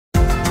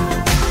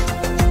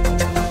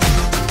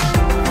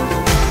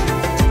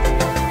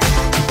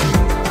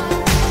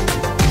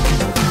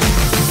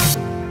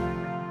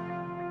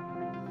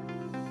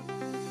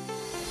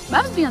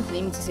Maths Beyond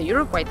Limits is a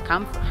Europe-wide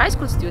camp for high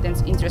school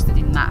students interested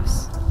in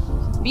maths.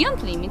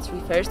 Beyond Limits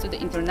refers to the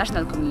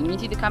international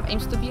community the camp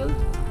aims to build,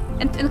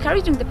 and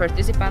encouraging the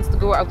participants to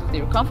go out of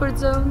their comfort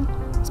zone,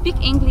 speak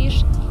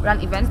English, run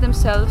events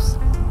themselves,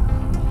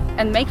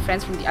 and make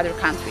friends from the other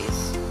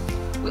countries.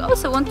 We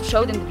also want to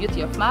show them the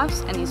beauty of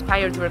maths and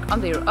inspire to work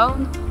on their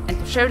own and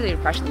to share their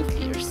passion with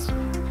peers.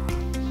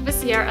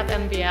 This year at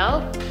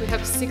NBL, we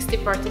have 60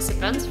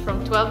 participants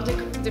from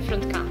 12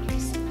 different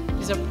countries.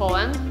 These are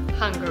Poland,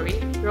 Hungary,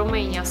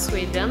 Romania,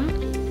 Sweden,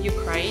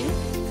 Ukraine,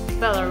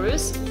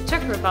 Belarus,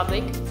 Czech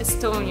Republic,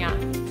 Estonia,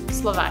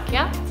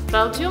 Slovakia,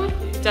 Belgium,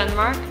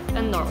 Denmark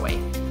and Norway.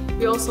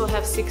 We also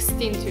have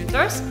 16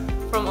 tutors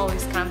from all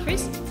these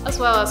countries, as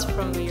well as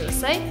from the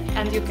USA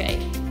and UK.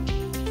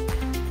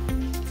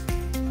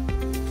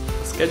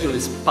 The schedule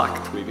is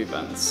packed with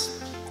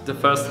events. The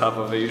first half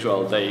of the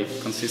usual day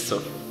consists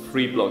of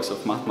 3 blocks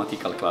of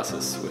mathematical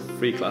classes with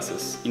 3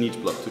 classes in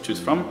each block to choose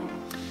from,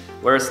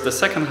 whereas the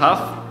second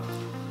half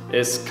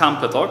is camp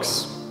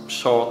talks,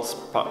 short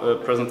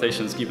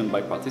presentations given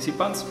by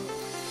participants,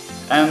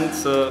 and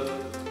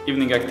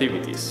evening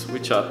activities,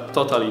 which are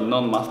totally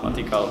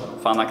non-mathematical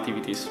fun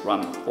activities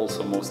run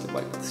also mostly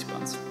by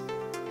participants.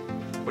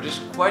 What is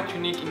quite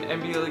unique in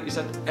NBL is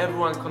that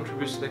everyone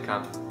contributes to the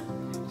camp.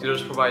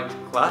 Tutors provide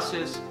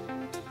classes,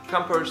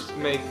 campers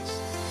make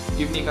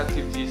evening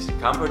activities,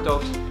 camper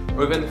talks,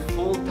 or even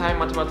full-time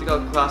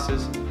mathematical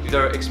classes if they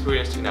are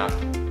experienced enough.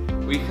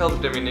 We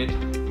help them in it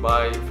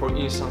by, for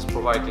instance,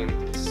 providing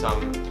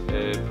some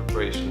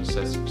preparation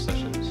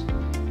sessions.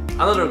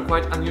 Another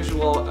quite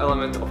unusual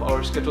element of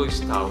our schedule is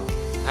TAU,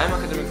 Time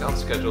Academic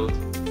Unscheduled,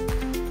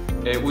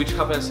 which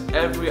happens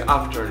every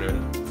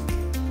afternoon.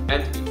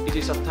 And it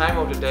is a time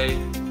of the day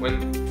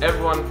when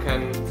everyone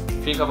can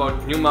think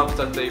about new maths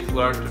that they've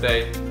learned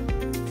today,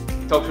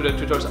 talk to the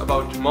tutors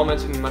about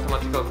moments in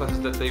mathematical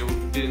classes that they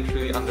didn't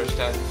really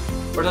understand,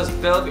 or just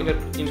delve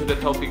into the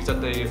topics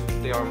that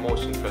they are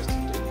most interested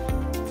in.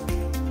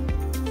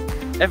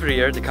 Every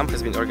year the camp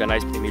has been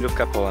organized in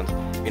Milówka, Poland,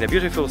 in a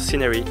beautiful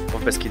scenery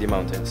of Beskidy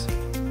Mountains.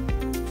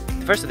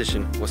 The first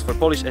edition was for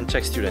Polish and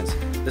Czech students,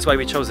 that's why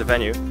we chose a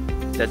venue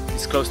that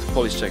is close to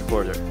Polish-Czech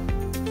border.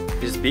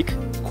 It is big,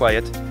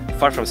 quiet,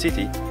 far from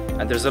city,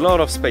 and there's a lot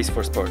of space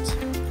for sports.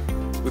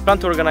 We plan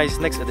to organize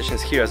next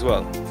editions here as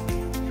well.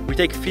 We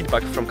take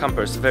feedback from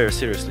campers very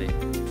seriously,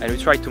 and we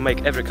try to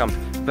make every camp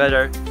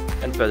better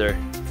and better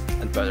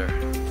and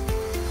better.